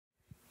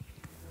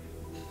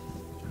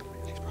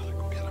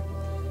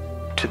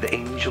To the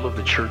angel of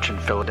the church in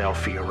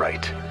Philadelphia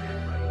write,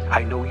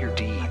 I know your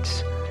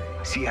deeds.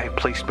 See, I have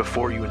placed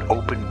before you an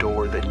open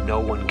door that no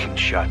one can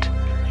shut.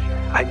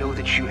 I know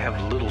that you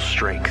have little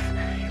strength,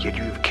 yet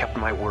you have kept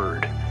my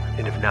word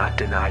and have not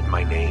denied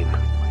my name.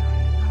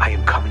 I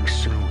am coming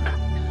soon.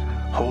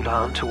 Hold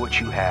on to what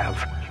you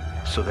have,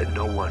 so that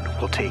no one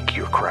will take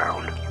your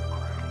crown.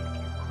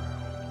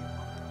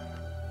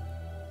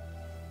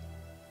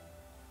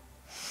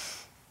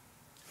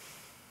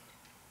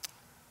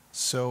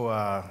 So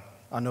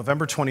on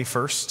November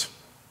 21st,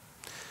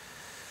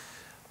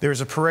 there was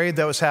a parade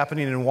that was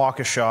happening in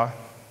Waukesha,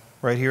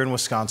 right here in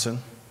Wisconsin.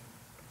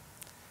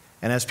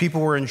 And as people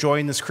were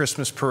enjoying this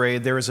Christmas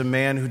parade, there was a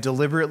man who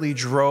deliberately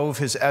drove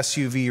his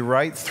SUV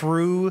right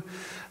through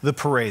the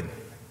parade.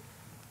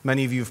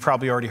 Many of you have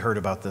probably already heard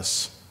about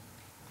this.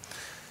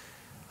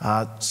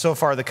 So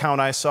far, the count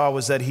I saw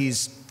was that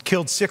he's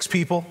killed 6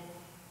 people,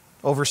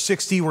 over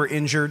 60 were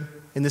injured,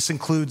 and this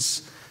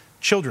includes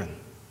children.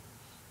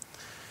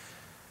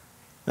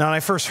 Now, when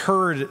I first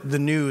heard the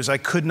news, I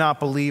could not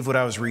believe what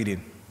I was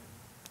reading.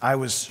 I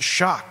was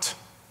shocked.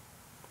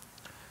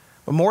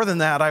 But more than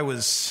that, I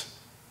was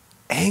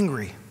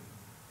angry.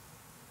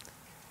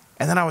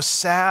 And then I was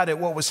sad at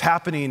what was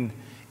happening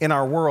in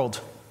our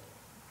world.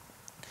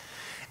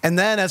 And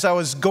then as I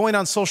was going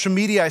on social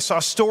media, I saw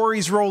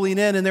stories rolling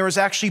in, and there was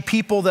actually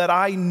people that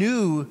I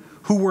knew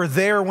who were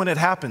there when it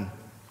happened.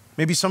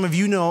 Maybe some of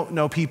you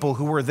know people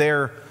who were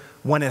there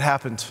when it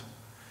happened.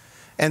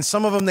 And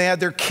some of them, they had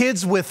their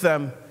kids with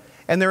them.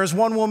 And there was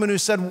one woman who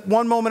said,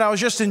 one moment I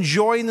was just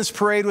enjoying this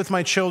parade with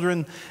my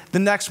children. The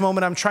next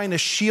moment I'm trying to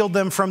shield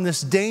them from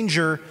this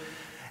danger.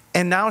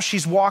 And now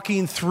she's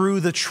walking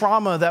through the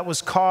trauma that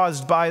was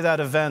caused by that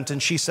event.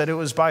 And she said it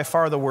was by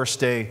far the worst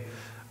day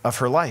of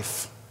her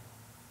life.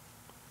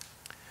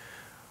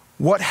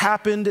 What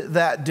happened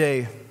that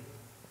day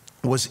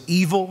was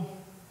evil,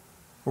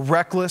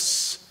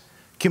 reckless,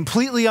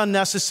 completely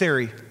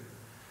unnecessary.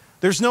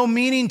 There's no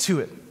meaning to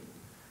it.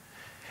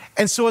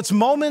 And so it's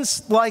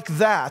moments like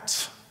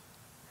that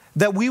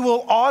that we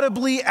will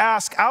audibly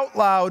ask out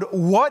loud,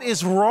 what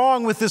is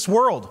wrong with this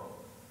world?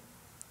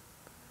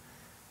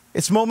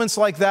 It's moments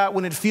like that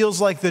when it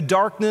feels like the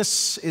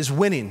darkness is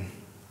winning.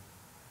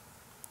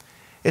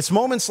 It's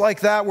moments like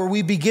that where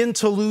we begin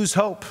to lose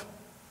hope.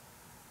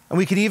 And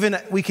we can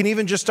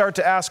even just start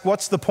to ask,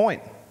 what's the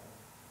point?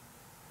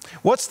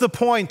 What's the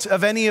point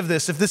of any of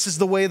this if this is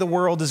the way the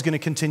world is going to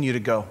continue to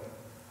go?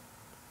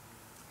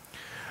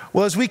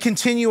 Well, as we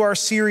continue our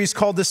series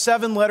called The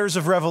 7 Letters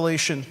of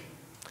Revelation,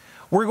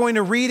 we're going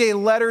to read a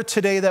letter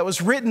today that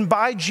was written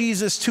by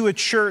Jesus to a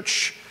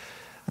church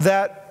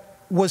that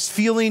was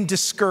feeling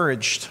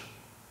discouraged.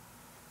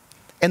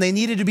 And they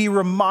needed to be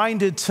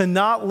reminded to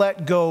not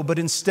let go, but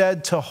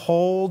instead to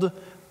hold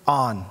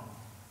on.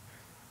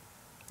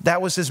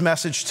 That was his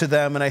message to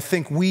them, and I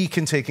think we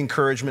can take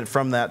encouragement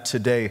from that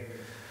today.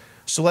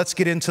 So let's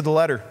get into the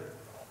letter.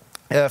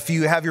 If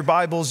you have your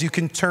Bibles, you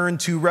can turn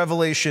to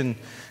Revelation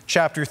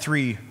chapter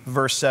 3,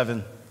 verse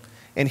 7.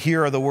 And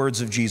here are the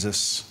words of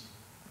Jesus.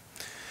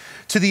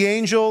 To the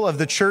angel of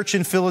the church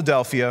in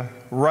Philadelphia,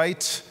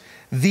 write,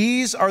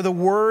 these are the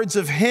words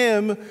of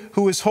him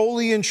who is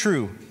holy and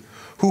true,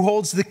 who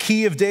holds the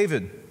key of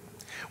David.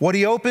 What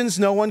he opens,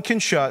 no one can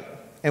shut,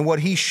 and what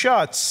he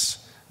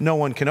shuts, no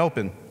one can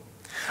open.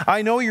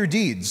 I know your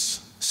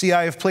deeds. See,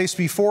 I have placed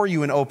before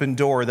you an open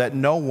door that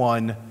no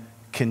one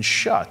can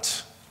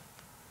shut.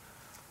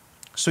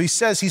 So he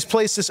says he's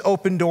placed this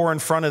open door in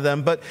front of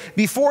them, but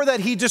before that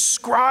he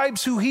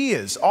describes who he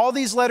is. All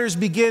these letters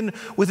begin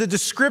with a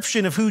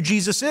description of who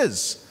Jesus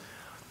is.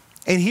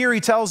 And here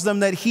he tells them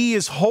that he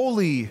is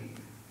holy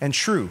and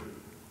true.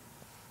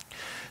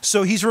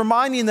 So he's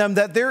reminding them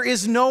that there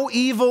is no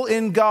evil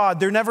in God.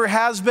 There never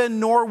has been,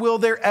 nor will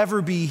there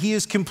ever be. He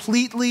is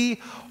completely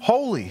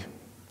holy.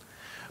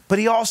 But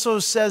he also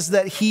says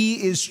that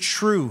he is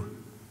true.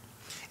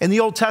 In the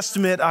Old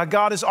Testament,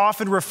 God is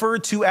often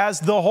referred to as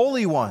the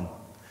Holy One.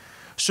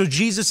 So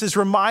Jesus is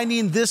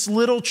reminding this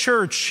little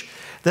church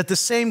that the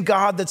same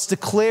God that's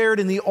declared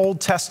in the Old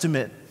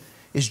Testament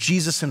is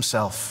Jesus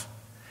himself,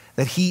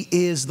 that he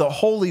is the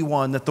Holy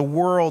One that the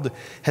world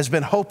has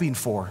been hoping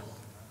for.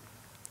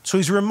 So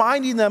he's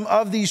reminding them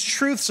of these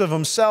truths of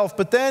himself,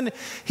 but then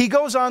he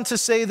goes on to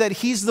say that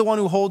he's the one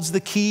who holds the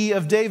key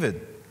of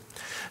David.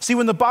 See,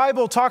 when the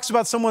Bible talks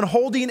about someone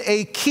holding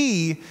a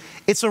key,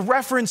 it's a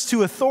reference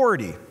to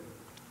authority.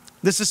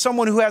 This is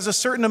someone who has a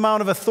certain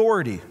amount of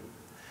authority.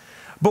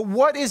 But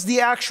what is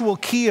the actual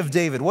key of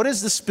David? What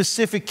is the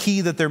specific key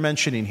that they're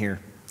mentioning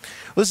here?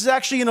 Well, this is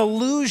actually an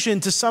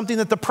allusion to something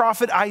that the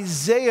prophet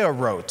Isaiah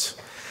wrote.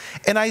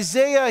 And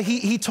Isaiah,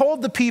 he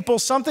told the people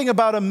something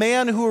about a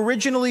man who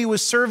originally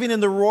was serving in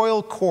the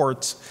royal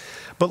court,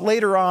 but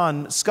later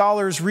on,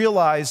 scholars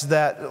realized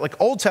that,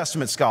 like Old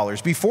Testament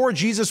scholars, before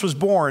Jesus was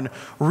born,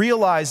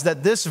 realized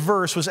that this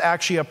verse was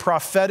actually a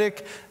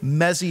prophetic,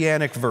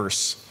 messianic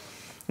verse.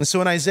 And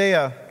so in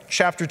Isaiah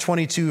chapter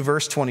 22,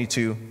 verse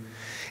 22,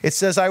 it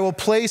says, I will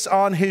place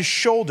on his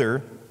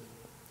shoulder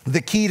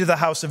the key to the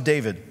house of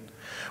David.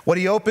 What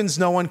he opens,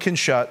 no one can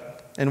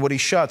shut, and what he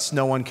shuts,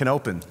 no one can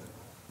open.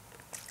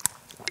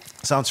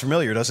 Sounds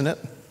familiar, doesn't it?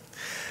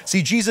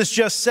 See, Jesus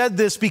just said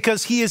this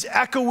because he is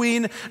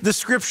echoing the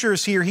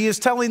scriptures here. He is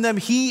telling them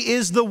he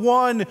is the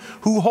one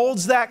who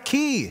holds that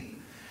key,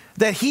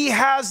 that he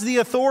has the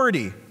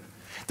authority,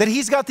 that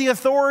he's got the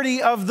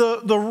authority of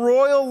the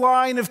royal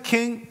line of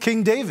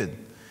King David.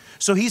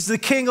 So he's the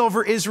king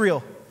over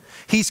Israel.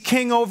 He's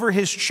king over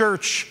his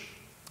church,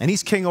 and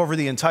he's king over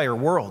the entire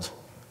world.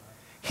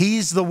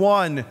 He's the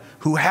one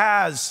who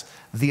has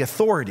the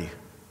authority.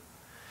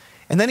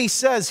 And then he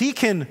says he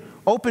can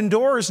open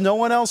doors no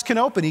one else can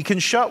open. He can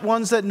shut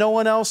ones that no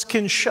one else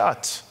can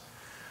shut.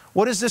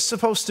 What is this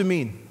supposed to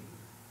mean?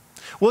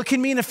 Well, it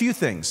can mean a few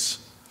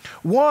things.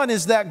 One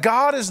is that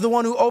God is the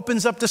one who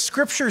opens up the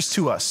scriptures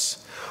to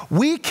us.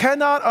 We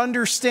cannot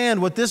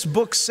understand what this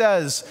book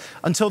says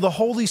until the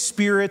Holy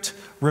Spirit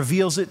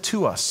reveals it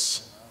to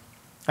us.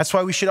 That's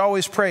why we should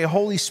always pray,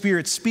 Holy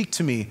Spirit, speak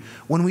to me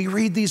when we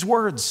read these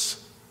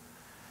words.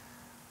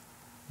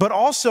 But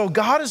also,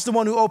 God is the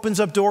one who opens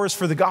up doors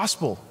for the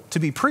gospel to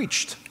be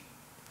preached.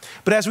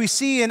 But as we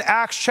see in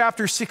Acts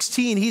chapter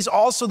 16, he's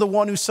also the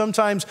one who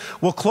sometimes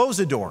will close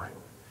a door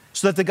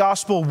so that the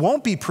gospel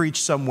won't be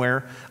preached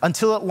somewhere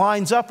until it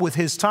lines up with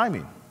his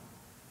timing.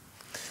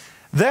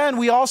 Then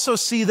we also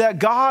see that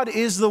God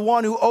is the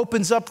one who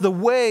opens up the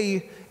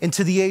way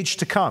into the age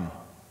to come.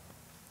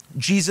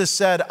 Jesus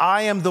said,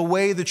 I am the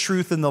way, the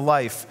truth, and the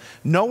life.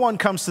 No one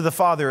comes to the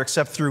Father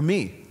except through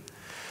me.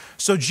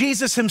 So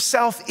Jesus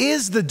himself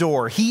is the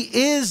door. He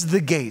is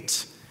the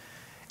gate.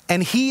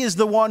 And he is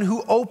the one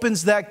who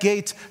opens that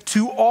gate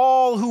to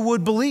all who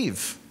would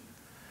believe.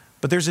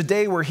 But there's a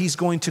day where he's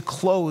going to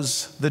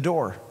close the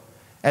door.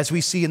 As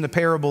we see in the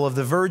parable of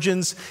the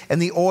virgins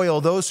and the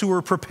oil, those who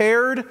were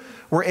prepared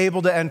were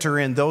able to enter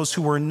in. Those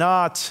who were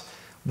not,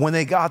 when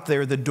they got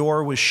there, the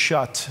door was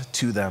shut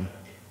to them.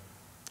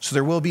 So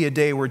there will be a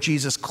day where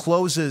Jesus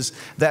closes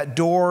that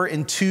door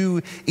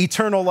into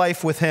eternal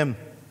life with him.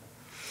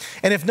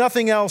 And if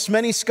nothing else,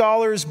 many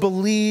scholars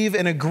believe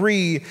and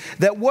agree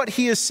that what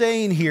he is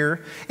saying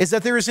here is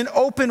that there is an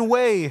open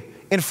way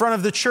in front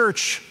of the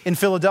church in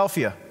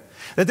Philadelphia.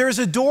 That there is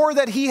a door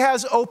that he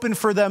has open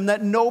for them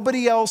that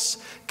nobody else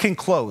can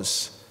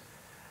close.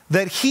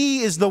 That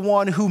he is the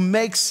one who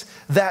makes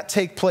that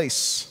take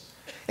place.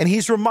 And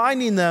he's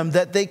reminding them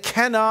that they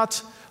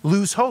cannot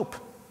lose hope.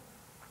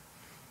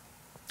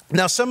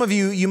 Now, some of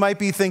you might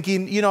be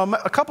thinking,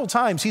 a couple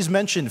times he's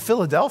mentioned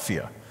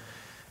Philadelphia.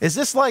 Is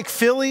this like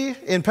Philly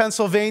in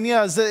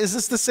Pennsylvania? Is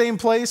this the same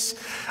place?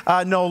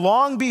 No,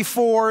 long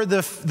before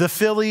the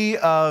Philly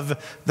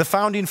of the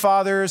Founding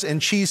Fathers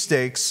and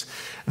cheesesteaks,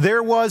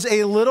 there was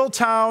a little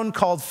town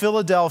called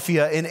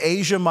Philadelphia in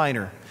Asia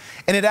Minor.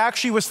 And it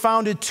actually was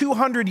founded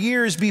 200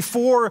 years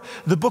before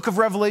the book of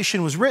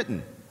Revelation was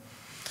written.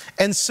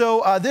 And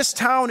so this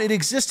town, it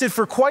existed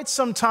for quite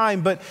some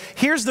time, but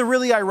here's the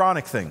really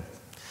ironic thing.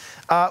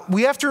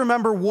 We have to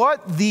remember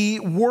what the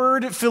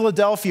word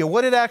Philadelphia,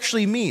 what it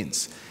actually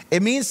means.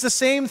 It means the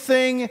same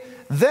thing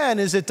then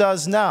as it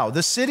does now.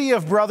 The city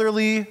of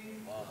brotherly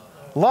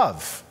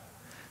love.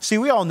 See,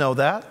 we all know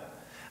that.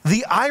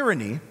 The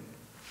irony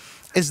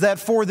is that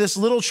for this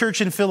little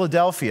church in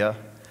Philadelphia,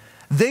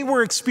 they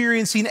were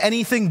experiencing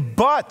anything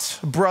but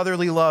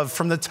brotherly love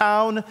from the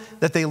town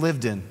that they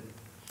lived in.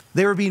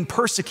 They were being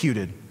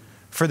persecuted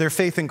for their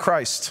faith in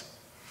Christ.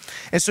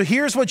 And so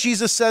here's what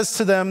Jesus says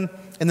to them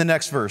in the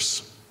next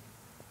verse.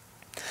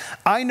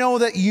 I know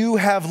that you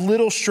have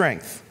little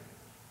strength,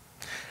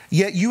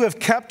 yet you have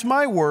kept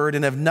my word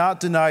and have not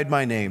denied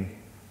my name.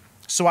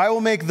 So I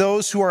will make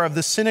those who are of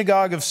the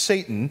synagogue of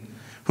Satan,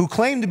 who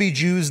claim to be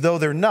Jews though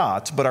they're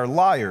not, but are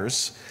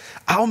liars,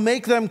 I'll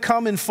make them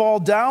come and fall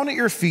down at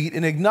your feet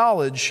and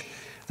acknowledge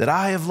that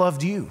I have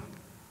loved you.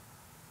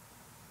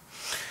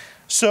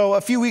 So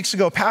a few weeks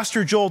ago,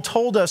 Pastor Joel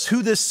told us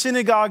who this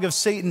synagogue of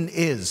Satan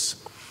is.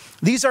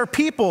 These are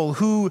people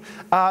who,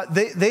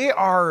 they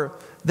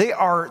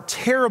are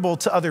terrible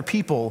to other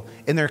people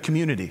in their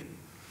community.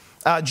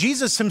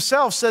 Jesus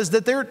himself says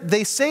that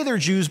they say they're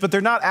Jews, but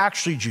they're not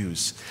actually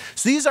Jews.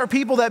 So these are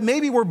people that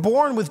maybe were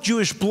born with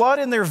Jewish blood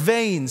in their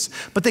veins,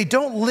 but they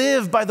don't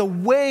live by the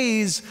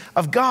ways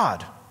of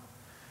God.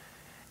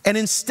 And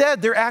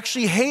instead, they're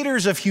actually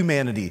haters of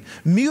humanity,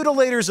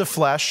 mutilators of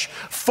flesh,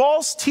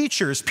 false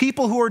teachers,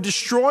 people who are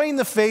destroying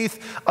the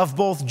faith of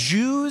both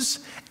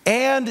Jews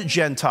and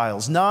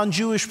Gentiles,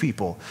 non-Jewish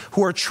people,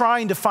 who are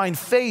trying to find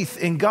faith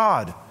in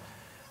God.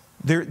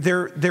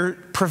 They're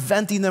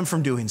preventing them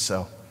from doing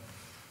so.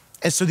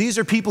 And so these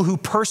are people who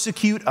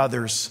persecute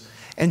others.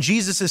 And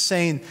Jesus is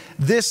saying,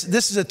 this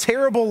is a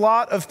terrible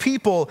lot of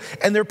people,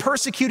 and they're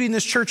persecuting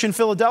this church in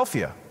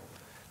Philadelphia,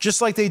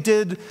 just like they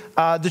did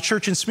the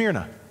church in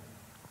Smyrna.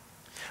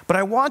 But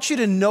I want you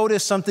to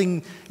notice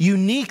something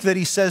unique that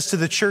he says to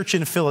the church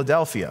in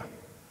Philadelphia.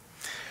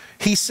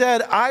 He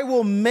said, I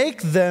will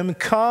make them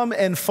come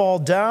and fall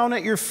down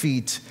at your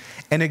feet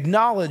and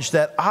acknowledge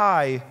that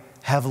I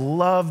have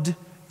loved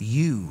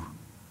you.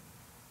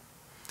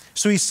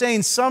 So he's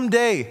saying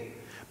someday,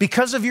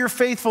 because of your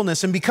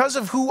faithfulness and because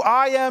of who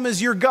I am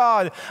as your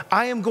God,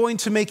 I am going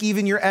to make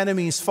even your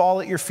enemies fall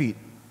at your feet.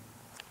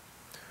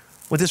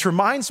 What this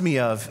reminds me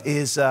of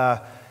is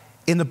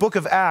in the book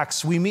of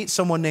Acts, we meet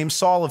someone named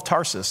Saul of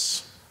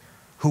Tarsus,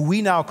 who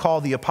we now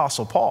call the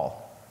Apostle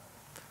Paul.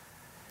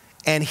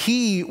 And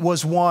he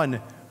was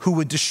one who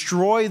would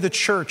destroy the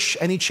church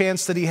any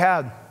chance that he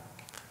had,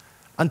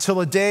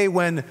 until a day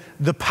when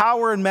the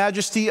power and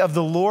majesty of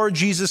the Lord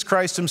Jesus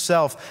Christ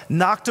himself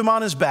knocked him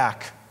on his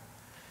back.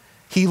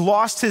 He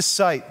lost his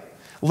sight.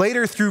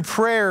 Later, through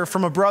prayer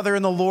from a brother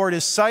in the Lord,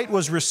 his sight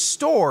was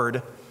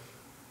restored,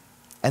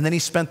 and then he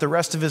spent the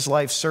rest of his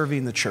life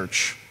serving the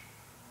church.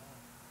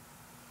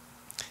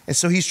 And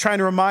so he's trying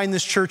to remind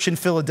this church in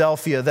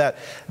Philadelphia that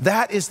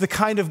that is the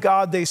kind of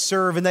God they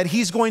serve, and that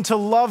he's going to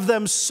love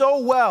them so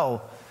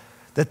well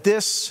that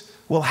this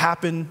will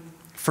happen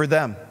for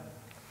them,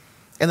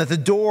 and that the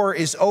door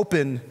is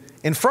open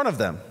in front of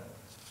them.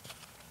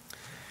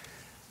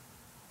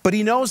 But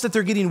he knows that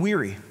they're getting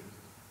weary.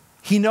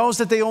 He knows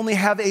that they only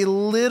have a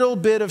little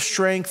bit of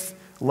strength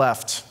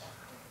left.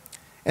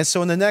 And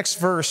so in the next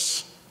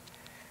verse,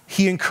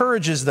 he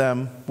encourages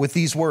them with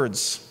these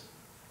words.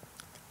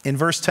 In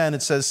verse 10,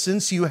 it says,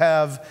 "Since you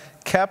have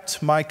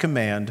kept my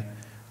command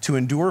to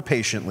endure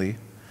patiently,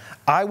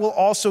 I will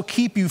also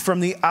keep you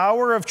from the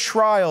hour of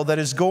trial that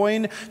is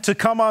going to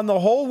come on the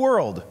whole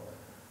world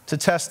to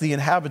test the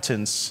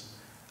inhabitants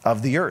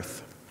of the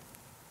earth."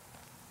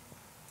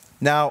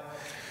 Now,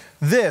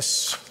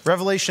 this,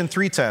 Revelation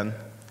 3:10,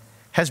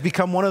 has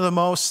become one of the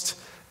most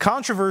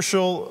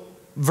controversial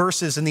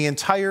verses in the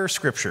entire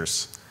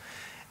scriptures.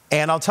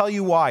 And I'll tell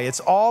you why. It's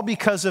all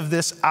because of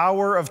this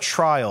hour of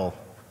trial.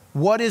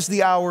 What is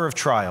the hour of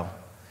trial?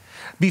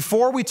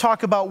 Before we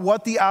talk about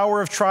what the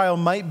hour of trial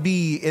might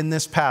be in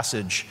this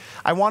passage,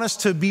 I want us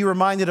to be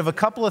reminded of a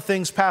couple of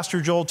things Pastor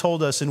Joel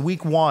told us in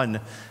week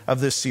 1 of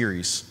this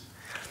series.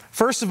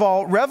 First of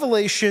all,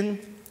 Revelation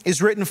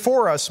is written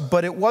for us,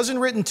 but it wasn't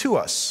written to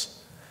us.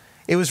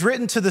 It was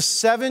written to the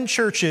 7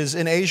 churches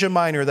in Asia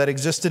Minor that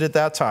existed at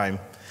that time.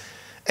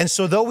 And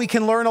so though we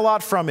can learn a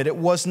lot from it, it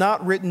was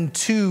not written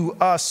to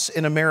us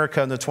in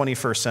America in the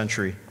 21st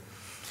century.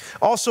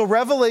 Also,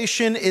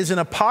 Revelation is an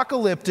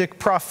apocalyptic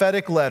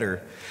prophetic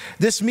letter.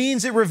 This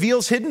means it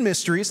reveals hidden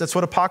mysteries. That's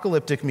what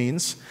apocalyptic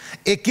means.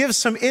 It gives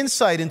some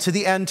insight into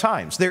the end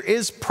times. There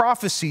is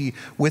prophecy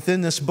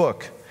within this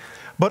book.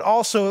 But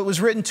also, it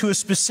was written to a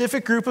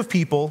specific group of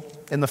people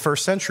in the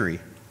first century.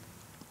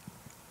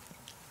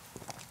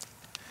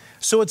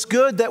 So it's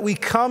good that we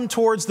come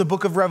towards the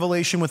book of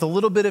Revelation with a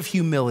little bit of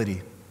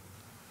humility,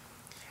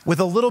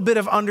 with a little bit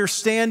of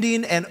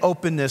understanding and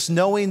openness,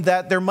 knowing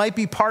that there might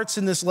be parts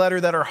in this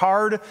letter that are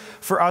hard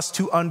for us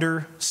to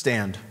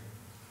understand.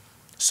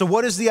 So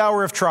what is the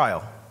hour of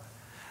trial?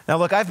 Now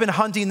look, I've been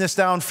hunting this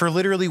down for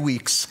literally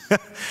weeks,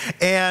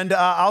 and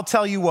I'll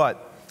tell you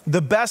what,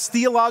 the best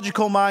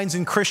theological minds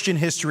in Christian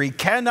history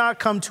cannot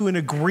come to an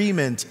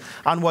agreement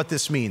on what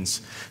this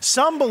means.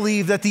 Some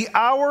believe that the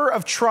hour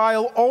of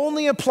trial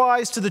only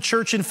applies to the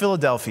church in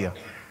Philadelphia,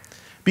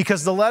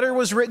 because the letter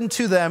was written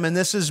to them, and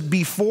this is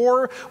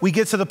before we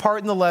get to the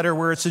part in the letter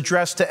where it's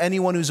addressed to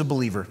anyone who's a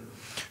believer.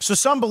 So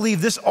some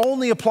believe this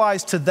only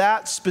applies to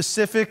that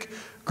specific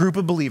group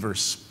of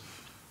believers.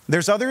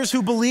 There's others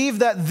who believe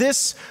that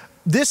this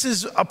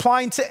is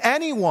applying to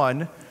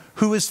anyone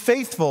who is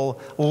faithful,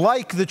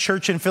 like the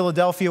church in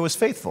Philadelphia was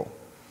faithful.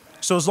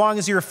 So as long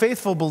as you're a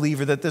faithful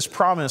believer, that this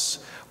promise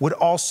would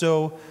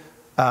also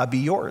be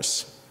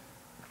yours.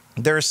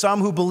 There are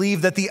some who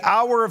believe that the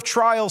hour of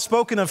trial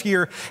spoken of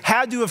here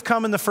had to have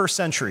come in the first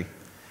century.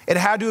 It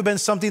had to have been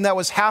something that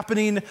was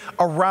happening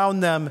around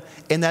them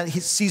in that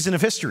season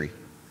of history.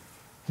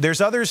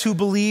 There's others who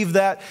believe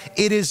that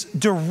it is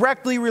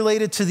directly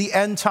related to the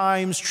end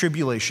times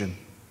tribulation.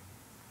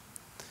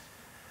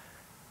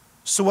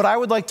 So what I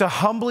would like to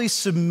humbly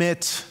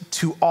submit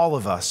to all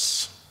of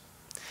us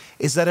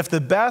is that if the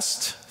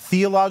best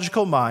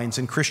theological minds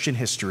in Christian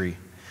history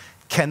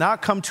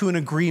cannot come to an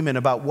agreement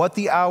about what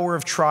the hour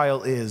of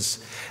trial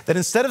is, that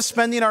instead of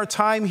spending our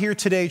time here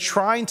today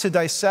trying to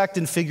dissect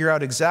and figure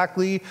out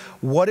exactly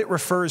what it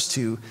refers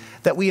to,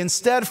 that we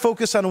instead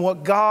focus on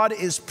what God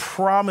is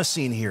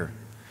promising here,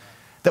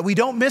 that we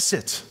don't miss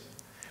it.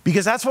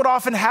 Because that's what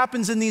often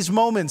happens in these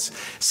moments.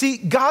 See,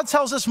 God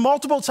tells us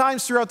multiple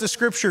times throughout the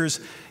scriptures,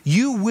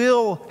 you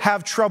will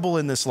have trouble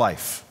in this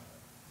life.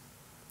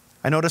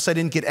 I notice I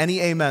didn't get any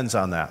amens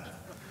on that.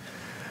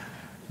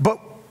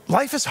 But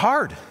life is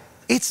hard.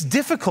 It's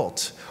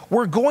difficult.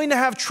 We're going to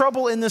have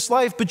trouble in this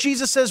life, but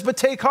Jesus says, but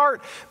take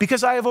heart,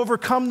 because I have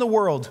overcome the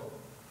world.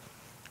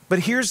 But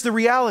here's the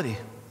reality.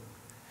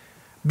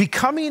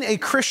 Becoming a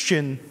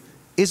Christian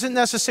isn't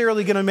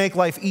necessarily going to make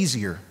life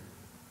easier.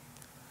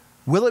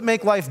 Will it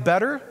make life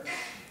better?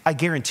 I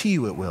guarantee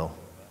you it will.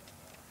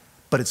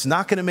 But it's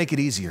not going to make it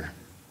easier.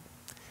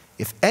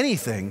 If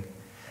anything,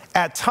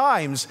 at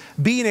times,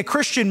 being a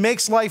Christian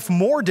makes life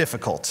more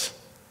difficult.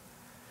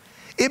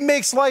 It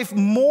makes life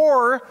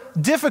more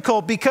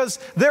difficult because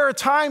there are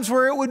times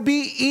where it would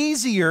be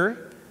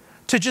easier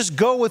to just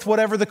go with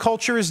whatever the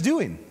culture is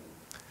doing.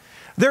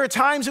 There are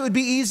times it would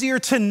be easier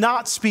to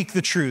not speak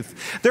the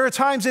truth. There are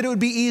times that it would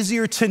be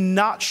easier to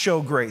not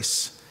show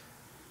grace.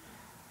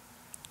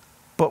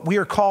 But we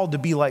are called to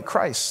be like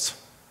Christ.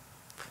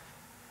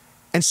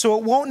 And so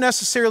it won't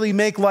necessarily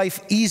make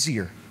life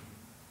easier,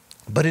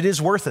 but it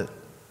is worth it.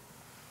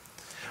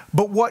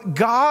 But what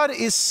God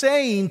is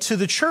saying to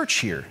the church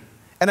here,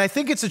 and I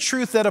think it's a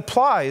truth that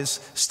applies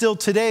still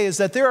today, is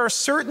that there are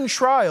certain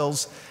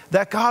trials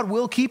that God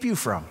will keep you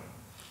from.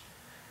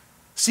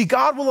 See,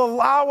 God will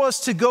allow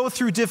us to go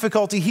through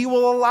difficulty. He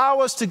will allow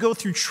us to go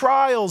through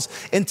trials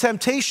and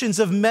temptations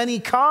of many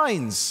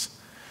kinds.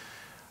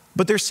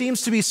 But there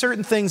seems to be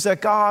certain things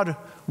that God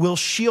will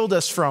shield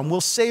us from,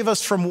 will save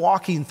us from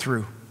walking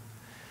through.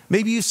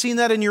 Maybe you've seen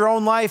that in your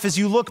own life as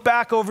you look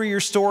back over your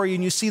story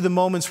and you see the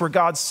moments where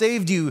God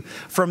saved you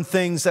from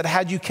things that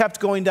had you kept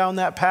going down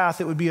that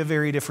path, it would be a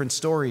very different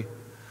story.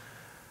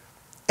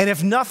 And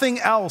if nothing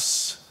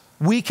else,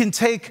 we can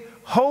take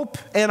hope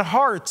and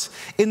heart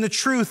in the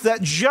truth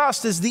that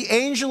just as the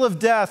angel of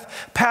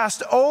death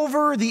passed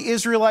over the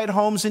Israelite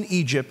homes in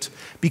Egypt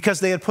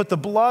because they had put the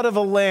blood of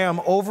a lamb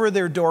over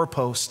their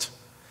doorpost,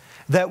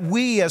 that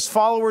we as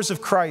followers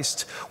of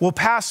Christ will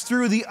pass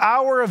through the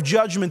hour of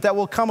judgment that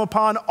will come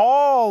upon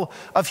all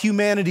of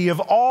humanity of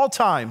all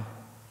time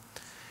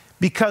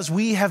because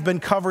we have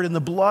been covered in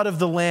the blood of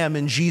the Lamb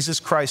in Jesus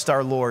Christ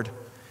our Lord.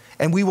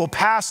 And we will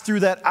pass through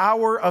that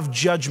hour of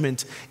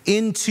judgment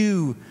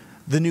into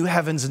the new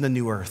heavens and the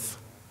new earth.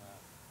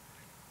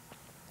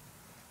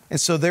 And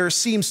so there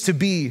seems to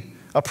be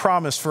a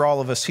promise for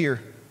all of us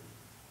here.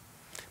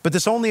 But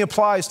this only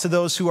applies to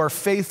those who are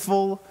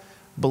faithful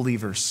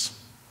believers.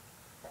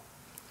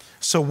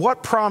 So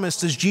what promise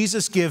does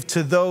Jesus give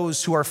to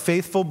those who are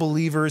faithful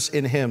believers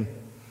in him?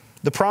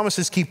 The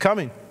promises keep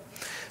coming.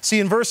 See,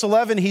 in verse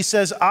 11, he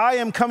says, I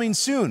am coming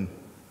soon.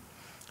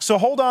 So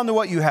hold on to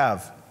what you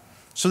have,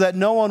 so that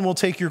no one will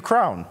take your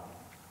crown.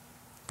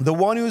 The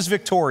one who is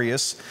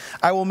victorious,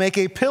 I will make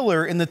a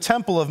pillar in the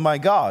temple of my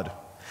God.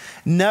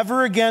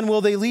 Never again will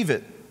they leave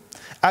it.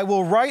 I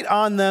will write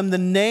on them the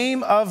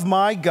name of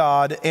my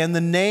God and the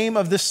name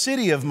of the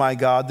city of my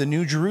God, the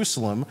New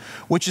Jerusalem,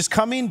 which is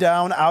coming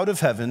down out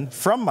of heaven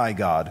from my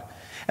God.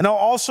 And I'll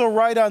also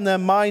write on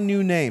them my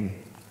new name.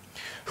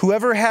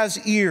 Whoever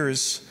has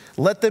ears,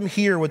 let them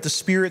hear what the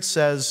Spirit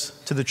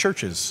says to the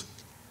churches.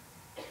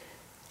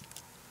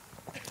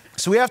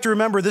 So we have to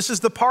remember this is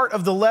the part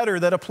of the letter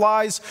that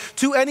applies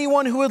to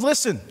anyone who would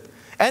listen,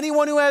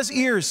 anyone who has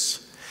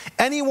ears,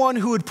 anyone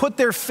who would put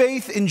their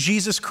faith in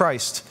Jesus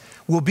Christ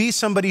will be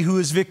somebody who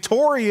is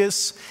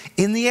victorious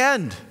in the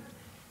end.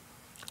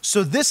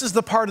 So this is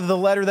the part of the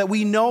letter that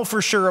we know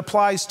for sure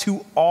applies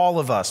to all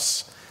of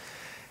us.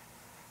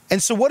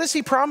 And so what is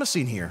he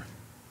promising here?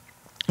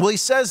 Well, he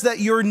says that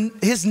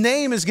his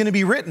name is going to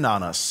be written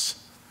on us.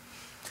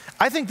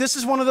 I think this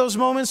is one of those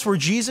moments where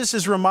Jesus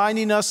is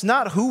reminding us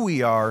not who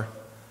we are,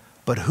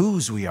 but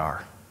whose we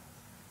are.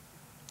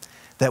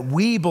 That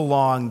we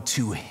belong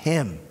to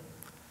him.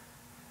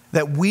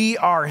 That we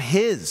are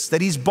his,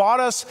 that he's bought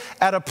us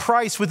at a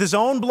price with his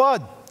own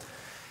blood.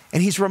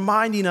 And he's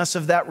reminding us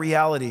of that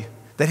reality,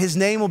 that his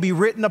name will be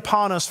written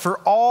upon us for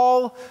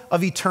all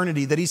of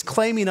eternity, that he's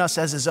claiming us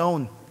as his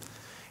own.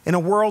 In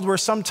a world where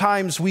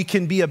sometimes we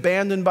can be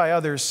abandoned by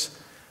others,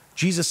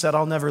 Jesus said,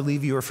 I'll never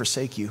leave you or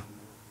forsake you.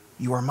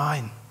 You are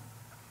mine.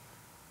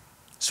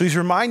 So he's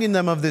reminding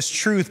them of this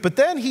truth, but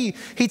then he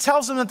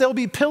tells them that there'll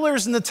be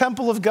pillars in the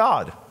temple of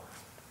God.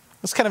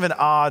 That's kind of an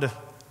odd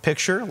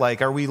picture.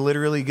 Like, are we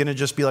literally going to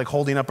just be like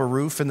holding up a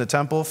roof in the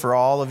temple for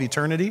all of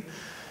eternity?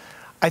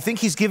 I think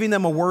he's giving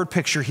them a word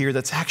picture here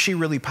that's actually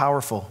really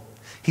powerful.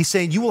 He's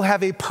saying, you will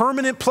have a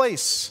permanent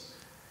place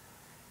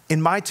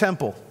in my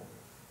temple.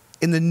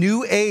 In the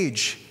new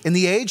age, in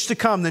the age to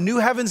come, the new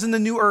heavens and the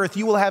new earth,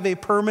 you will have a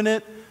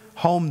permanent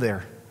home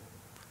there.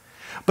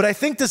 But I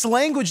think this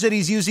language that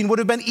he's using would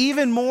have been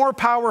even more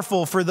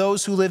powerful for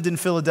those who lived in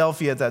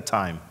Philadelphia at that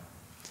time.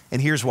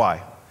 And here's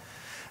why.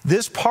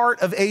 This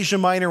part of Asia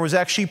Minor was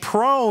actually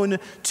prone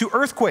to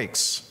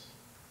earthquakes.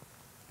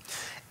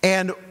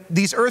 And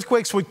these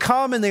earthquakes would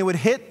come and they would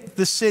hit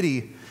the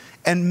city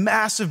and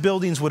massive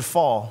buildings would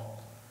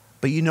fall.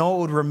 But you know what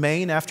would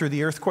remain after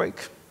the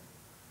earthquake?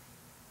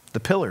 The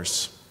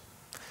pillars.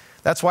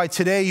 That's why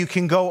today you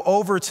can go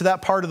over to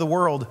that part of the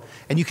world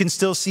and you can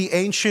still see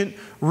ancient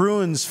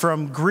ruins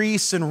from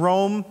Greece and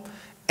Rome,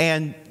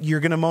 and you're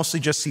going to mostly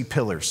just see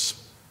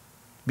pillars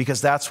because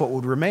that's what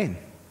would remain.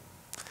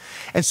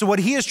 And so what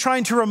he is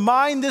trying to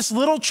remind this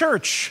little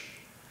church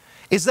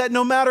is that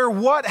no matter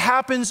what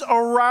happens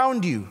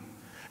around you,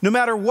 no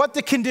matter what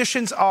the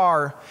conditions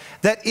are,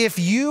 that if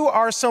you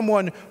are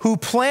someone who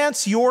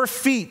plants your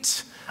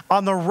feet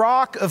on the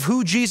rock of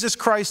who Jesus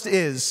Christ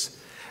is,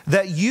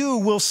 that you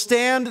will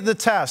stand the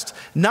test,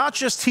 not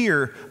just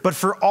here, but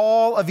for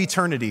all of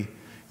eternity.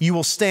 You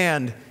will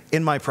stand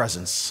in my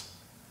presence.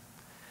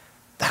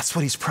 That's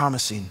what he's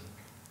promising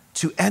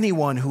to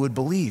anyone who would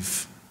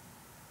believe.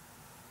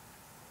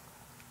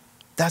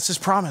 That's his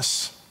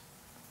promise.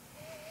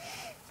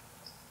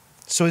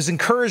 So his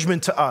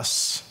encouragement to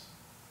us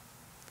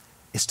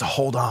is to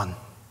hold on.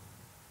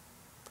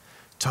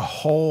 to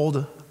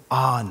hold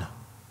on.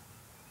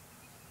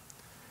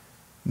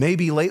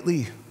 Maybe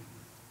lately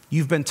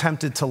you've been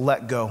tempted to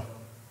let go.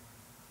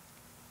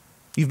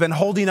 You've been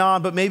holding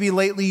on, but maybe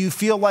lately you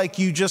feel like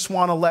you just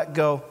want to let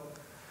go.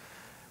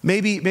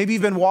 Maybe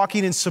you've been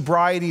walking in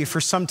sobriety for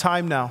some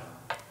time now.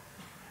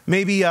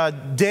 Maybe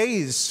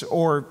days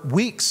or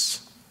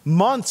weeks,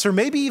 months, or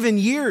maybe even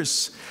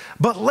years.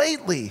 But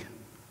lately,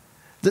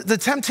 the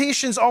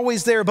temptation's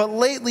always there, but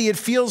lately it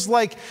feels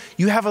like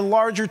you have a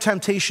larger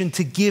temptation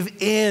to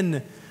give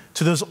in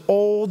to those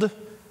old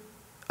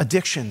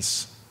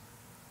addictions.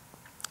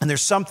 And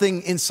there's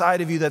something inside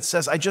of you that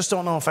says, I just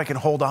don't know if I can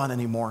hold on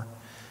anymore.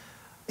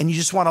 And you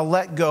just want to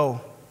let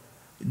go.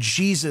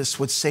 Jesus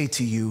would say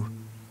to you,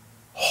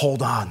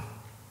 hold on.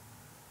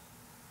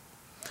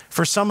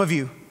 For some of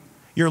you,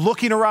 you're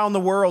looking around the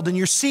world and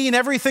you're seeing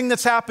everything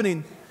that's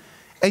happening.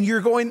 And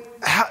you're going,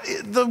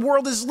 the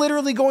world is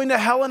literally going to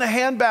hell in a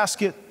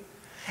handbasket.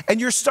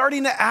 And you're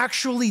starting to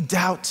actually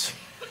doubt.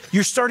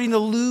 You're starting to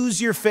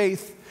lose your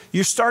faith.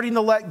 You're starting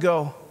to let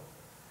go.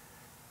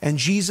 And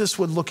Jesus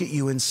would look at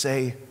you and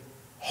say,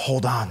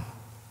 hold on.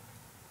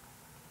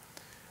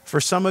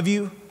 For some of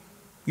you,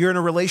 you're in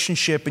a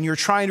relationship and you're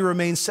trying to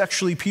remain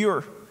sexually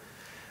pure.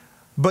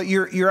 But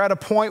you're at a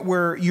point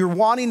where you're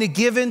wanting to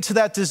give in to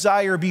that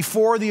desire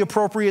before the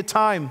appropriate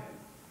time.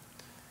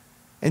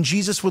 And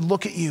Jesus would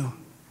look at you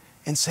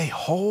and say,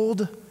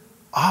 hold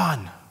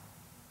on.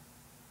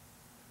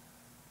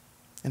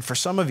 And for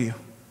some of you,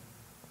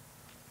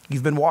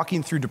 you've been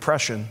walking through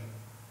depression.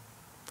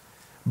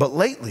 But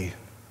lately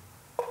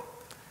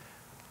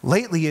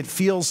it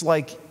feels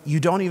like you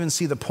don't even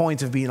see the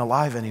point of being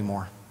alive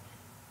anymore.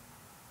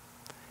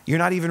 You're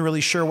not even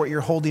really sure what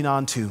you're holding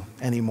on to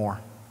anymore.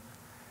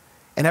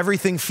 And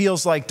everything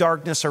feels like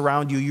darkness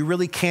around you. You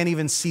really can't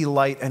even see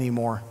light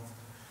anymore.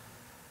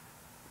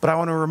 But I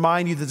want to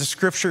remind you that the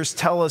scriptures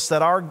tell us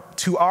that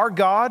to our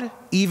God,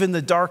 even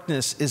the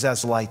darkness is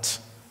as light.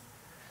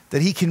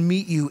 That he can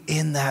meet you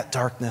in that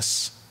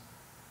darkness.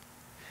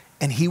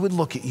 And he would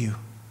look at you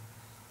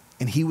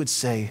and he would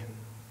say,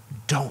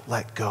 don't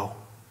let go.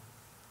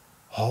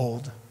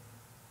 Hold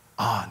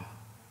on.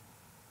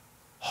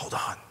 Hold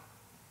on.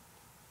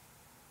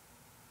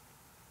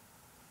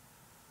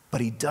 But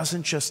he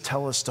doesn't just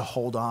tell us to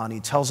hold on. He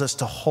tells us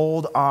to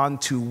hold on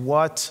to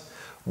what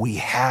we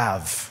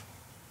have.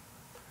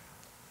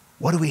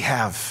 What do we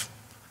have?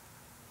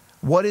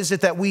 What is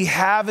it that we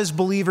have as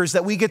believers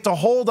that we get to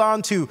hold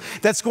on to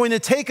that's going to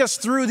take us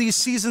through these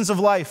seasons of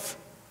life?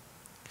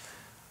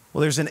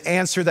 Well, there's an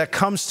answer that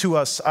comes to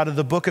us out of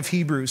the book of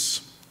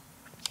Hebrews.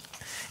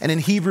 And in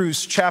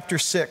Hebrews chapter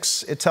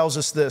 6, it tells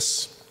us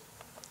this.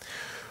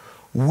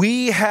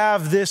 We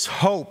have this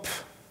hope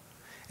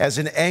as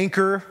an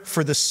anchor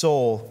for the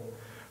soul,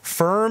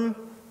 firm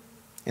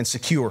and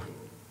secure.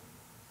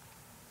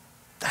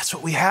 That's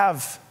what we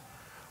have.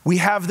 We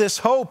have this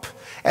hope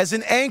as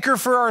an anchor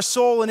for our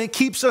soul, and it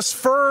keeps us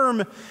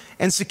firm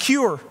and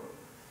secure.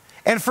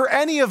 And for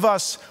any of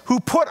us who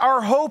put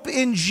our hope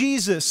in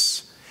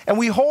Jesus, and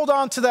we hold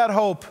on to that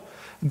hope,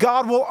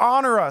 God will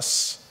honor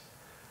us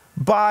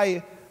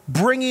by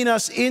bringing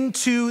us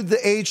into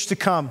the age to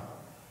come.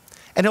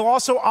 And he'll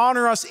also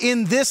honor us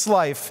in this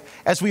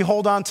life as we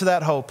hold on to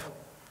that hope.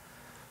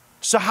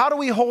 So how do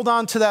we hold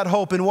on to that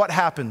hope and what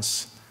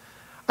happens?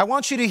 I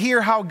want you to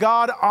hear how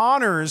God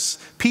honors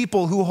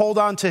people who hold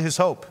on to his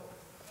hope.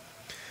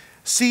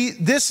 See,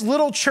 this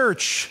little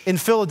church in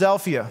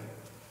Philadelphia,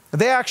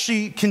 they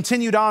actually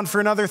continued on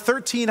for another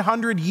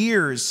 1,300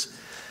 years.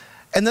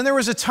 And then there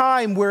was a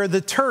time where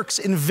the Turks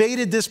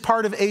invaded this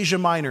part of Asia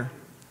Minor.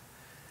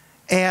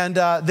 And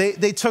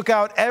they took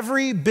out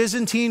every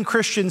Byzantine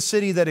Christian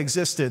city that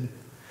existed.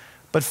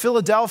 But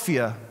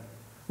Philadelphia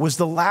was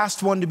the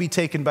last one to be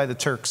taken by the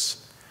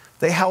Turks.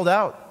 They held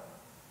out.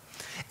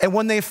 And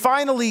when they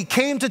finally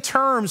came to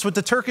terms with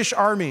the Turkish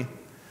army,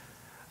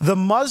 the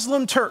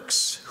Muslim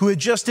Turks who had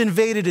just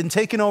invaded and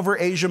taken over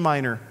Asia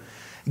Minor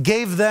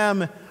gave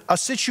them a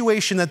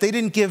situation that they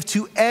didn't give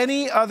to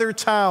any other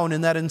town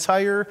in that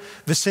entire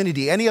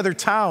vicinity, any other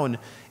town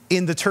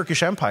in the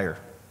Turkish Empire.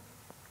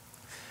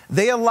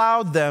 They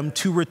allowed them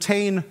to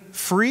retain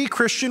free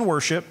Christian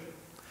worship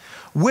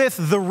with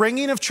the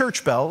ringing of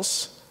church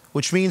bells,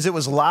 which means it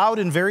was loud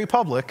and very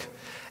public,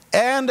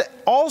 and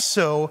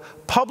also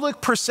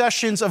public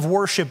processions of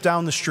worship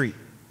down the street.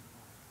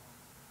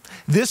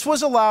 This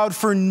was allowed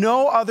for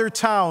no other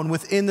town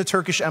within the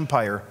Turkish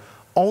Empire,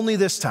 only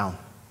this town.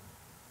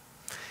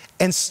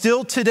 And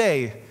still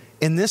today,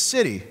 in this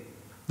city,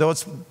 though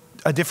it's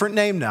a different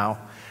name now,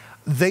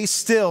 they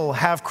still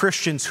have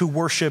Christians who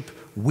worship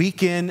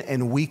week in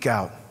and week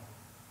out.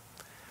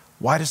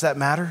 Why does that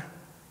matter?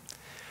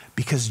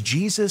 Because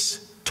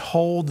Jesus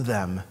told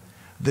them,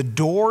 the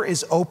door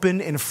is open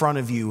in front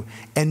of you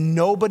and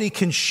nobody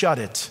can shut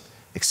it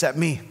except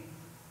me.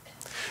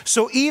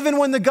 So even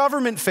when the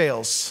government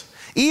fails,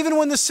 even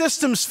when the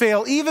systems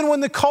fail, even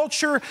when the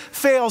culture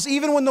fails,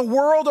 even when the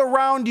world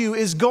around you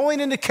is going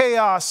into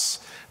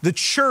chaos, the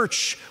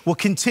church will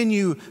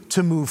continue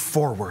to move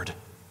forward.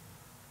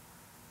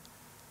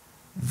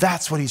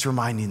 That's what he's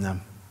reminding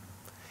them.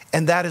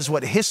 And that is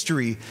what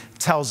history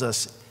tells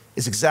us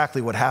is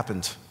exactly what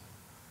happened.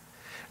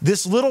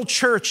 This little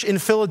church in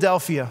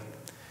Philadelphia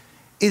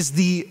is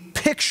the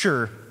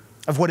picture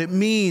of what it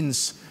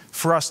means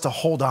for us to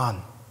hold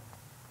on.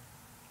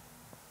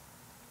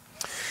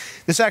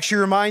 This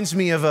actually reminds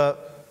me of a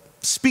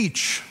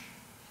speech,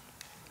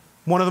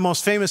 one of the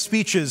most famous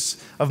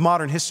speeches of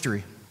modern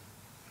history.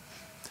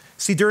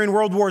 See, during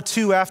World War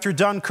II, after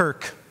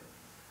Dunkirk,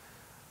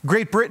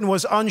 Great Britain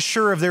was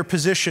unsure of their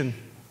position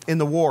in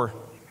the war.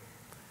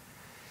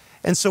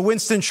 And so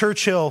Winston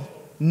Churchill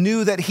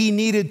knew that he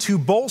needed to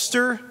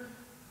bolster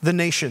the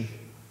nation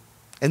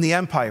and the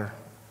empire.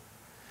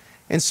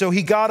 And so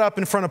he got up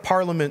in front of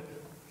Parliament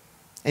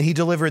and he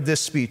delivered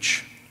this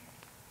speech.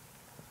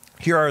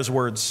 Here are his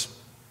words.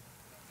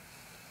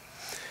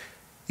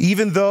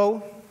 Even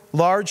though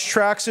large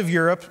tracts of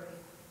Europe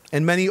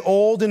and many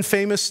old and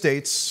famous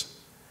states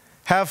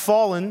have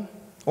fallen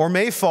or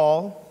may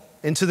fall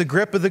into the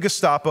grip of the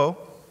Gestapo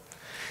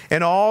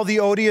and all the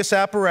odious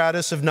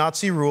apparatus of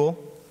Nazi rule,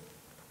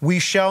 we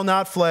shall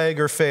not flag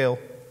or fail.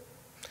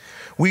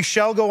 We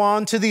shall go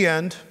on to the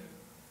end.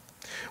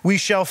 We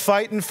shall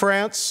fight in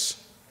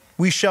France.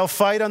 We shall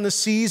fight on the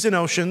seas and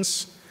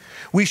oceans.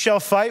 We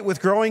shall fight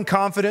with growing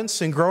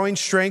confidence and growing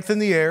strength in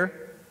the air.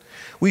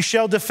 We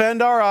shall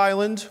defend our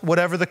island,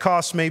 whatever the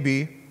cost may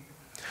be.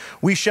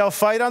 We shall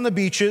fight on the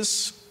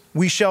beaches.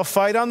 We shall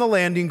fight on the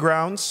landing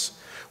grounds.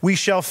 We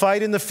shall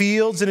fight in the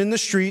fields and in the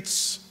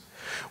streets.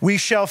 We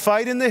shall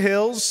fight in the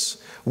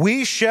hills.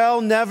 We shall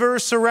never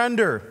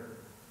surrender.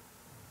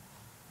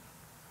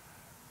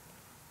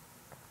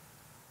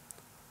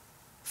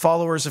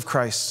 Followers of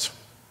Christ,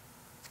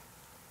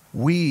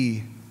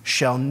 we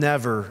shall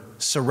never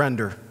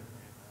surrender.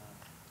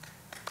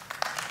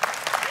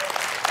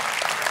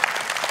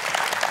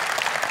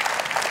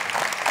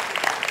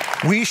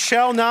 We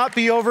shall not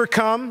be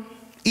overcome,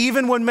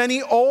 even when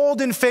many old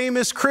and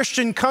famous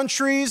Christian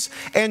countries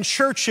and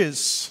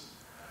churches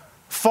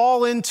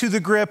fall into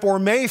the grip or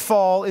may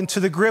fall into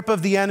the grip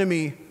of the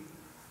enemy.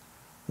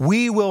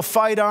 We will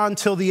fight on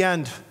till the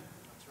end.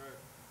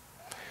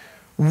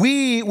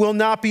 We will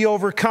not be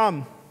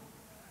overcome.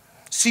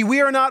 See,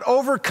 we are not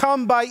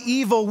overcome by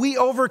evil. We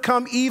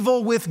overcome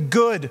evil with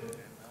good.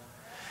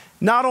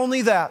 Not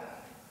only that,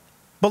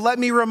 but let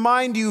me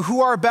remind you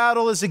who our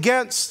battle is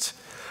against.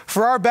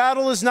 For our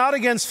battle is not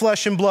against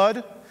flesh and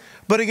blood,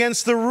 but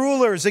against the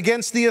rulers,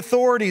 against the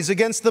authorities,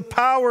 against the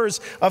powers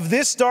of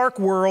this dark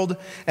world,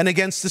 and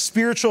against the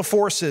spiritual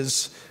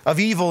forces of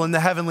evil in the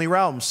heavenly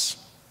realms.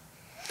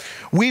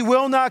 We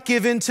will not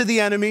give in to the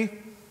enemy.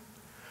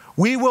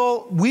 We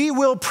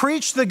will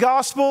preach the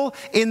gospel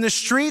in the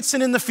streets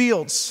and in the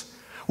fields.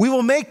 We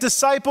will make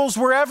disciples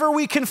wherever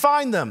we can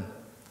find them.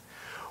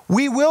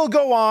 We will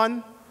go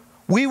on.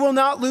 We will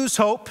not lose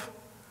hope.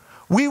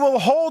 We will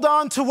hold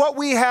on to what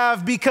we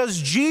have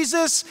because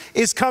Jesus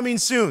is coming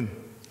soon.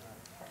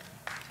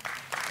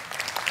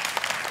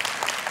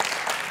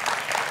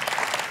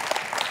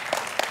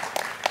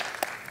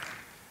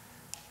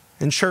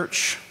 In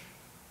church,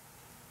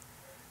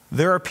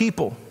 there are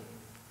people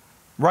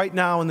right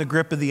now in the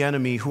grip of the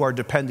enemy who are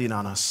depending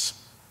on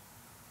us.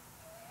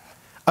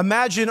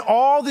 Imagine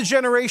all the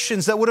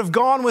generations that would have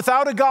gone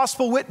without a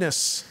gospel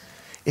witness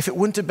if it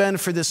wouldn't have been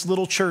for this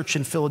little church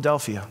in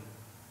Philadelphia.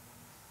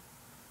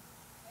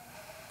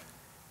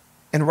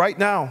 And right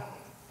now,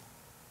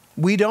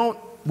 we don't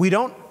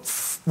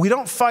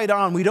fight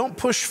on, we don't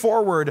push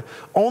forward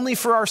only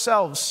for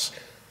ourselves.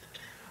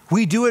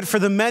 We do it for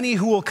the many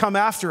who will come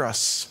after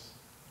us.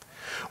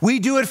 We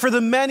do it for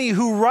the many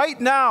who right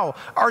now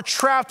are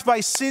trapped by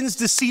sin's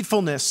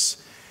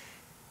deceitfulness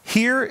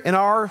here in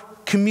our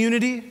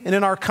community and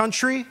in our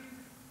country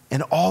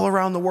and all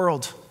around the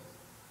world.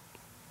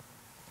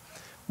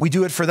 We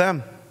do it for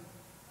them.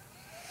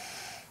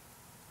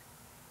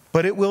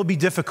 But it will be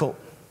difficult.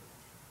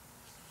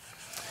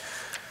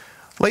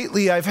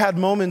 Lately, I've had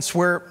moments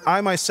where I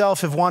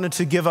myself have wanted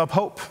to give up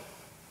hope,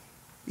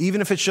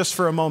 even if it's just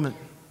for a moment.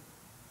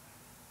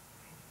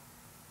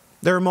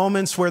 There are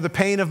moments where the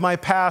pain of my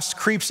past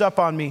creeps up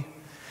on me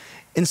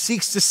and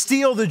seeks to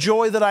steal the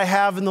joy that I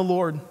have in the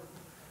Lord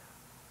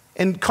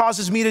and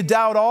causes me to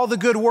doubt all the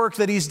good work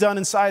that He's done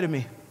inside of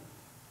me.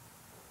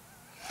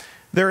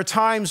 There are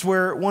times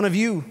where one of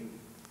you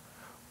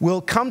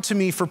will come to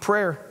me for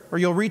prayer or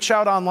you'll reach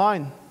out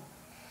online.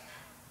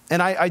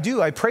 And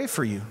I pray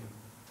for you.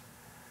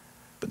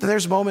 But then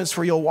there's moments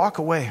where you'll walk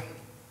away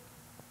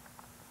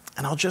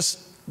and I'll just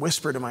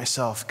whisper to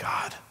myself,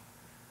 God,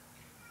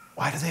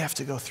 why do they have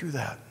to go through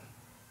that?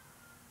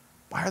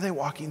 Why are they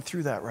walking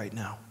through that right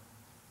now?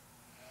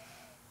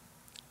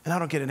 And I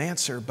don't get an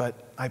answer,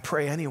 but I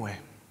pray anyway.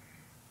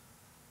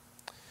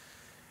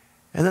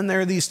 And then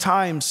there are these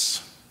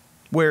times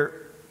where,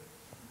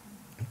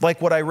 like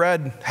what I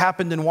read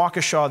happened in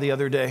Waukesha the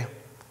other day.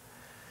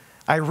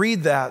 I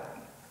read that,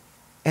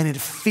 and it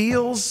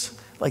feels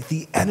like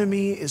the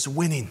enemy is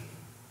winning.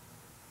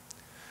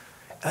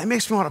 And it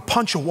makes me want to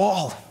punch a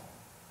wall.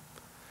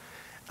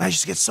 And I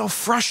just get so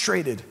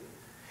frustrated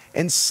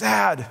and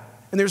sad.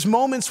 And there's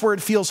moments where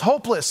it feels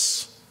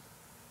hopeless.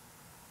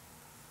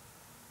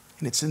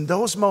 And it's in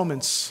those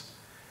moments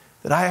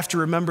that I have to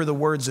remember the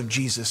words of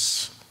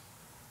Jesus.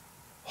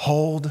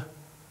 Hold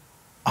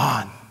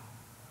on.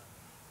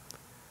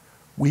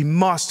 We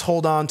must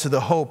hold on to the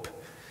hope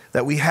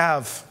that we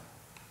have.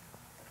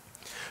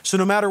 So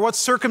no matter what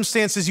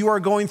circumstances you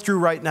are going through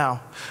right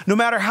now, no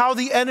matter how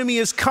the enemy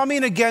is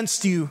coming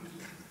against you,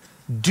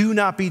 do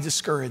not be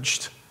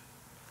discouraged.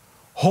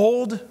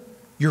 Hold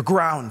your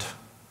ground.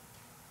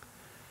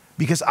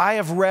 Because I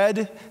have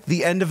read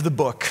the end of the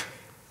book,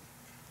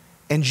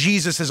 and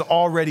Jesus has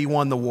already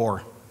won the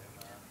war.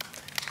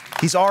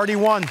 He's already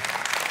won.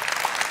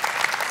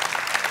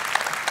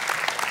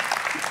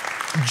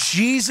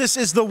 Jesus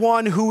is the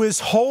one who is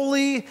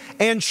holy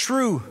and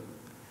true.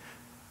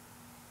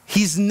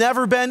 He's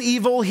never been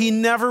evil, he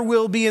never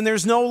will be, and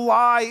there's no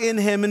lie in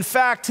him. In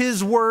fact,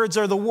 his words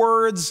are the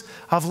words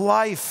of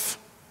life.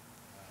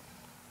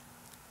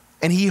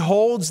 And he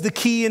holds the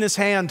key in his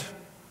hand.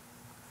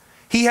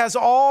 He has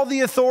all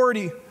the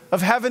authority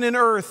of heaven and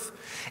earth,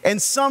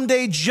 and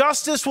someday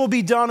justice will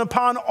be done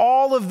upon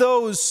all of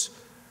those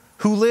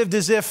who lived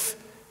as if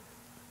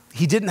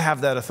he didn't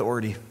have that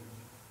authority.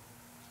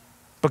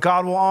 But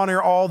God will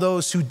honor all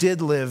those who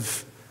did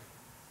live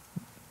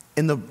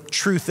in the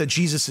truth that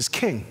Jesus is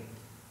king.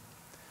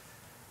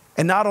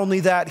 And not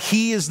only that,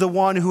 he is the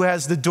one who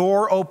has the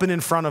door open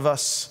in front of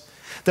us,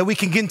 that we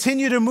can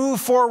continue to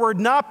move forward,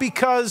 not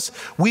because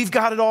we've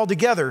got it all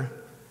together,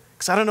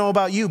 because I don't know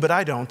about you, but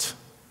I don't.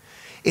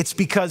 It's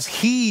because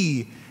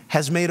he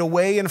has made a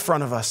way in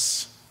front of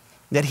us,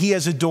 that he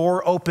has a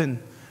door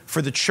open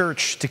for the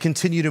church to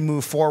continue to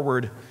move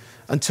forward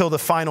until the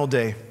final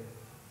day.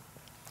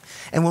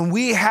 And when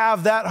we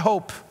have that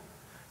hope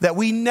that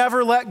we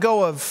never let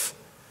go of,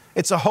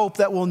 it's a hope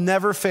that will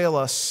never fail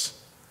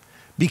us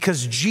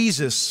because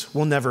Jesus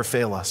will never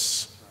fail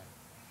us.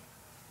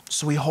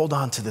 So we hold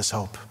on to this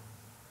hope.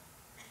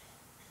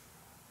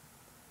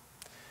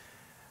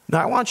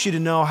 Now, I want you to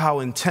know how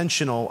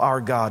intentional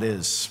our God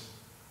is.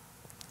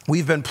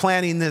 We've been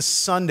planning this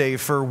Sunday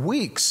for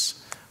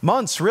weeks,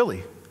 months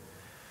really.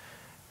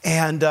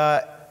 And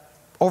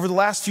over the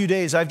last few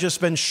days, I've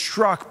just been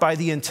struck by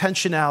the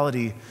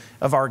intentionality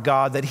of our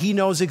God, that he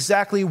knows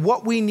exactly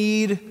what we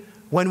need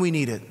when we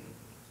need it.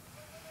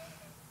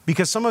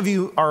 Because some of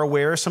you are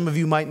aware, some of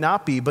you might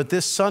not be, but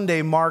this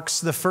Sunday marks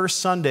the first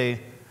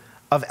Sunday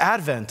of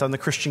Advent on the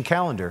Christian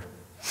calendar.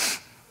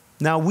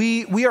 Now,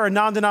 we are a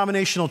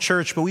non-denominational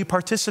church, but we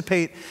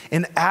participate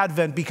in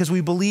Advent because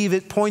we believe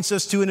it points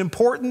us to an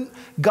important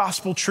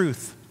gospel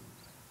truth.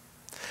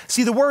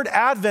 See, the word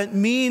Advent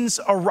means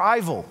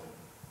arrival.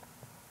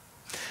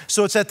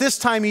 So it's at this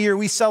time of year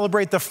we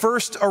celebrate the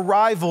first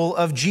arrival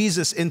of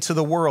Jesus into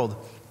the world,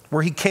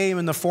 where he came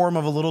in the form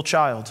of a little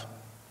child.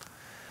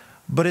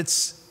 But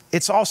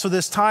it's also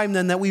this time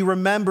then that we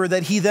remember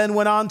that he then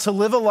went on to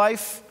live a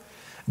life,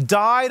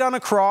 died on a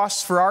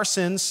cross for our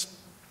sins,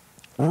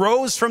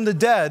 rose from the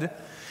dead,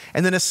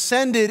 and then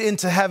ascended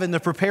into heaven to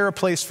prepare a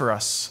place for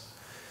us.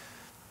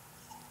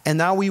 And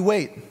now we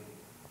wait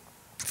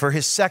for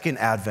his second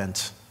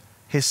advent,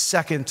 his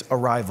second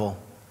arrival,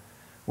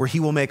 where he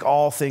will make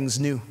all things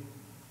new.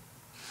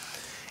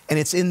 And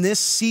it's in this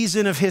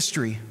season of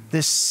history,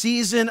 this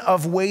season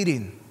of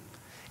waiting,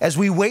 as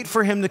we wait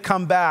for him to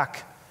come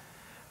back,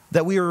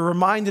 that we are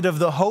reminded of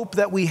the hope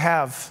that we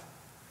have.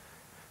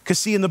 Because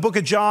see, in the book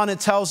of John, it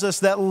tells us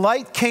that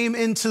light came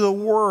into the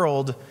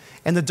world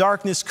and the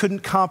darkness couldn't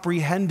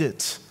comprehend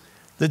it.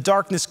 The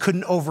darkness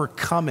couldn't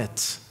overcome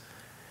it.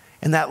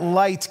 And that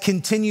light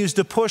continues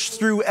to push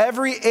through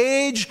every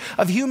age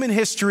of human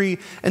history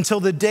until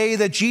the day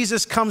that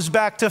Jesus comes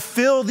back to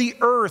fill the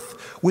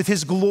earth with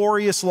his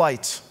glorious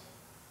light.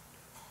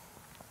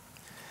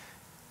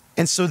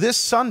 And so this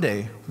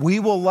Sunday, we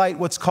will light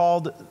what's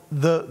called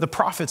the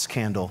prophet's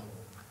candle,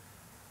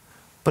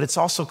 but it's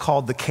also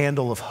called the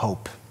candle of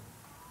hope.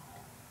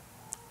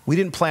 We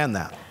didn't plan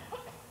that.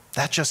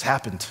 That just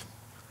happened.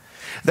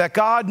 That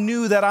God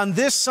knew that on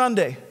this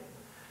Sunday,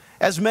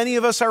 as many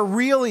of us are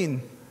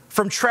reeling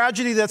from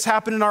tragedy that's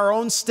happened in our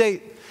own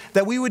state,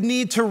 that we would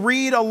need to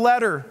read a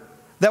letter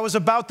that was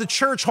about the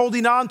church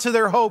holding on to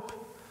their hope,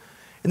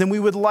 and then we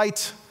would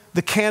light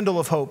the candle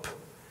of hope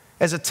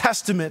as a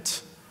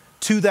testament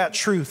to that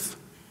truth.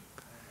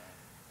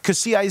 Because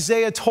see,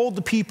 Isaiah told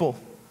the people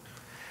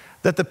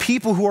that the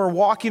people who are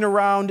walking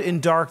around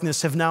in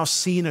darkness have now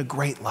seen a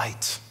great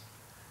light.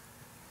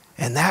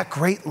 And that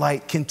great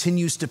light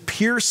continues to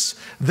pierce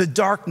the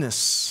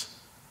darkness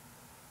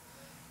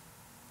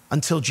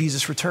until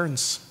Jesus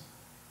returns.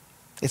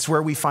 It's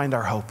where we find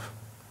our hope.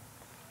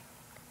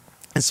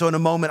 And so in a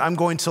moment, I'm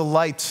going to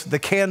light the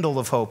candle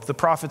of hope, the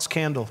prophet's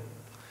candle.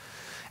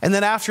 And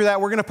then after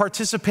that, we're going to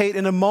participate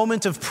in a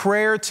moment of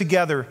prayer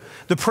together.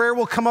 The prayer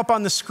will come up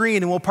on the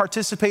screen and we'll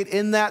participate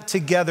in that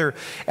together.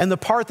 And the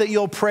part that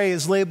you'll pray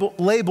is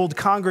labeled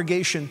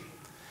congregation.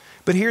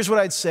 But here's what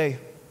I'd say.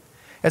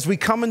 As we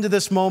come into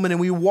this moment and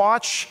we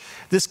watch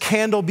this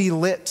candle be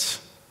lit,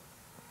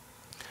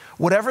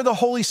 whatever the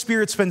Holy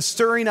Spirit's been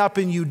stirring up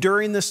in you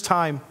during this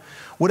time,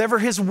 whatever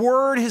his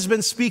word has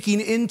been speaking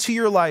into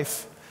your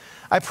life,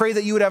 I pray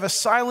that you would have a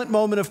silent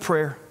moment of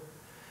prayer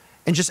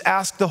and just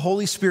ask the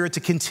Holy Spirit to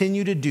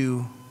continue to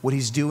do what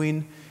he's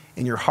doing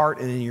in your heart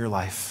and in your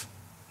life.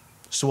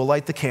 So we'll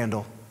light the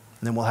candle,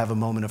 and then we'll have a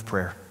moment of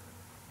prayer.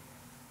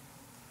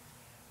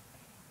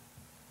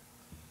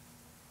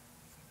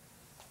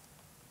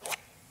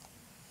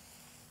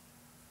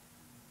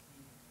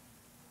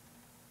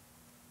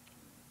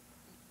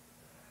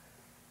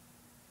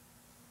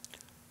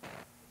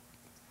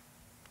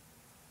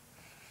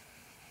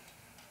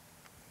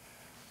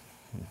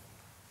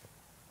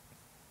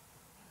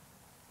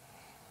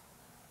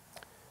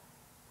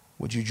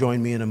 Would you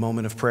join me in a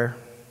moment of prayer?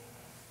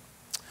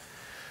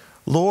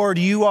 Lord,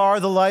 you are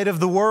the light of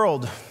the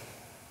world.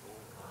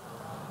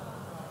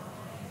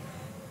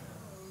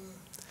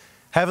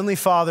 Heavenly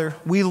Father,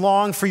 we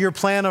long for your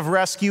plan of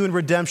rescue and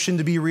redemption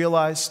to be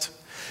realized.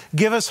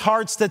 Give us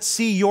hearts that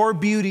see your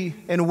beauty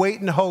and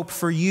wait in hope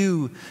for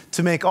you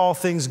to make all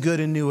things good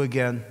and new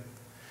again.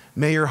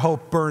 May your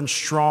hope burn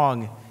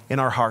strong in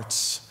our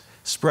hearts,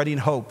 spreading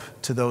hope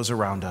to those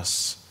around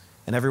us.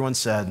 And everyone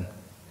said,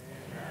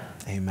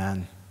 Amen.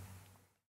 Amen.